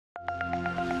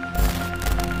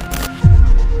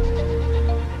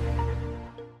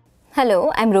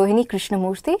Hello, I'm Rohini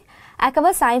Krishnamurthy. I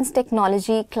cover science,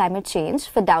 technology, climate change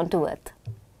for Down to Earth.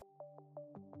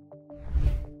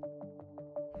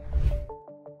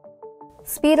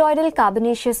 Spheroidal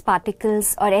carbonaceous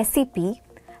particles, or SCP,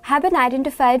 have been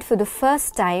identified for the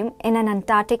first time in an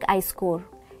Antarctic ice core.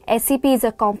 SCP is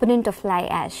a component of fly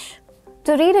ash.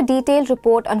 To read a detailed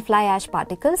report on fly ash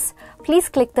particles, please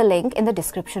click the link in the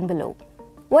description below.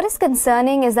 What is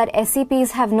concerning is that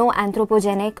SCPs have no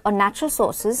anthropogenic or natural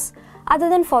sources other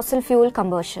than fossil fuel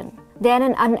combustion. They are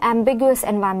an unambiguous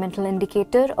environmental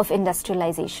indicator of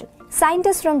industrialization.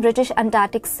 Scientists from British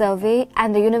Antarctic Survey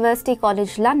and the University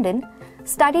College London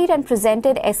studied and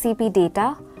presented SCP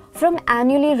data from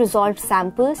annually resolved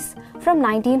samples from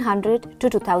 1900 to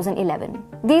 2011.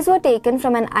 These were taken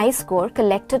from an ice core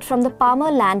collected from the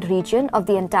Palmer Land region of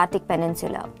the Antarctic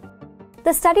Peninsula.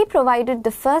 The study provided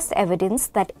the first evidence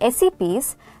that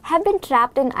SCPs have been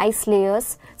trapped in ice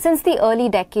layers since the early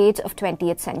decades of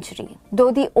 20th century.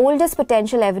 Though the oldest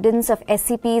potential evidence of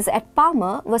SCPs at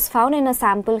Palmer was found in a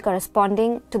sample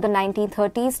corresponding to the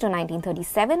 1930s to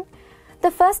 1937, the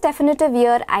first definitive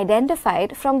year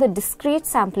identified from the discrete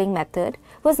sampling method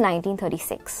was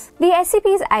 1936. The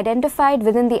SCPs identified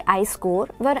within the ice core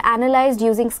were analyzed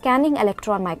using scanning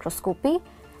electron microscopy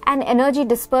and energy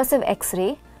dispersive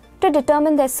X-ray to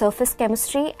determine their surface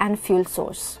chemistry and fuel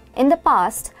source. In the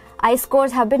past, ice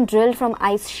cores have been drilled from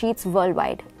ice sheets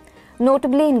worldwide,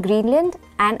 notably in Greenland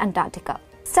and Antarctica.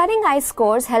 Studying ice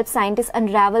cores helps scientists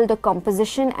unravel the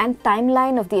composition and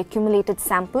timeline of the accumulated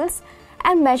samples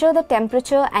and measure the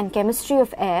temperature and chemistry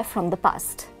of air from the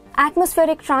past.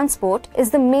 Atmospheric transport is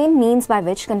the main means by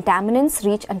which contaminants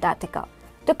reach Antarctica.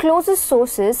 The closest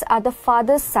sources are the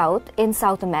farthest south in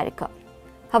South America.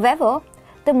 However,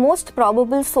 the most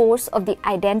probable source of the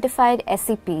identified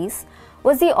SCPs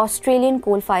was the Australian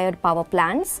coal-fired power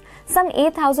plants, some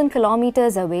 8,000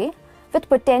 kilometers away, with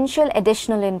potential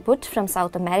additional input from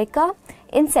South America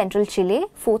in central Chile,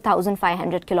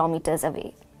 4,500 kilometers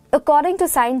away. According to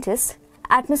scientists,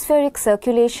 atmospheric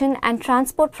circulation and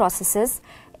transport processes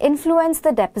influence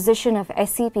the deposition of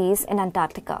SCPs in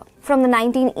Antarctica. From the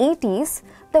 1980s,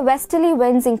 the westerly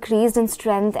winds increased in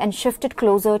strength and shifted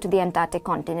closer to the Antarctic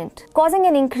continent, causing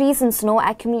an increase in snow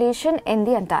accumulation in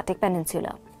the Antarctic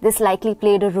Peninsula. This likely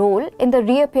played a role in the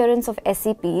reappearance of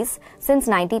SCPs since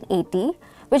 1980,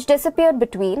 which disappeared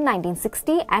between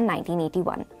 1960 and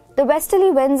 1981. The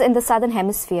westerly winds in the southern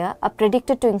hemisphere are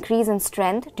predicted to increase in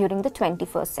strength during the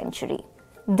 21st century.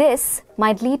 This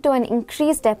might lead to an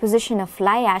increased deposition of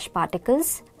fly ash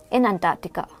particles in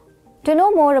Antarctica. To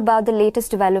know more about the latest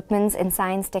developments in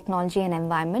science, technology, and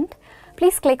environment,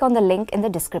 please click on the link in the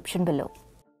description below.